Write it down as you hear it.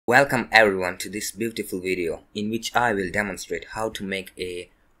Welcome everyone to this beautiful video in which I will demonstrate how to make a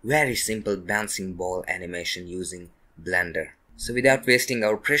very simple bouncing ball animation using Blender. So without wasting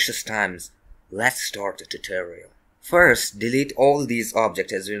our precious times, let's start the tutorial. First, delete all these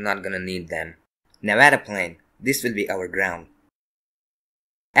objects as we're not gonna need them. Now add a plane. This will be our ground.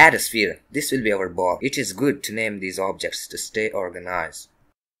 Add a sphere. This will be our ball. It is good to name these objects to stay organized.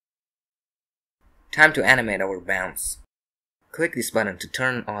 Time to animate our bounce. Click this button to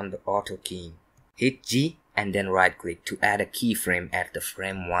turn on the auto keying. Hit G and then right click to add a keyframe at the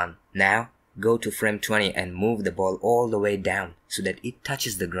frame 1. Now go to frame 20 and move the ball all the way down so that it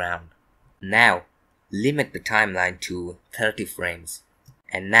touches the ground. Now limit the timeline to 30 frames.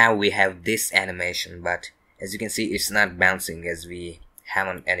 And now we have this animation, but as you can see it's not bouncing as we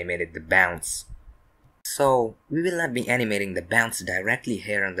haven't animated the bounce. So we will not be animating the bounce directly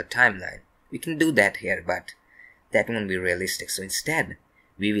here on the timeline. We can do that here, but that won't be realistic, so instead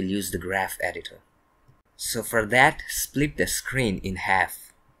we will use the graph editor. So for that, split the screen in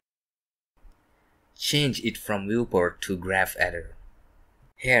half. Change it from viewport to graph editor.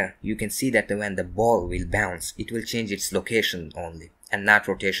 Here you can see that when the ball will bounce, it will change its location only and not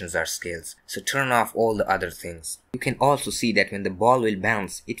rotations or scales, so turn off all the other things. You can also see that when the ball will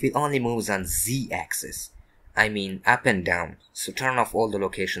bounce, it will only move on Z axis. I mean up and down, so turn off all the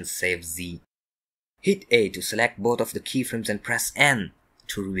locations save Z. Hit A to select both of the keyframes and press N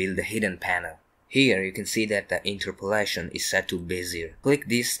to reveal the hidden panel. Here you can see that the interpolation is set to Bezier. Click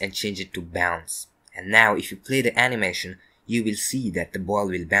this and change it to bounce. And now if you play the animation, you will see that the ball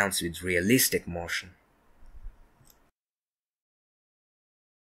will bounce with realistic motion.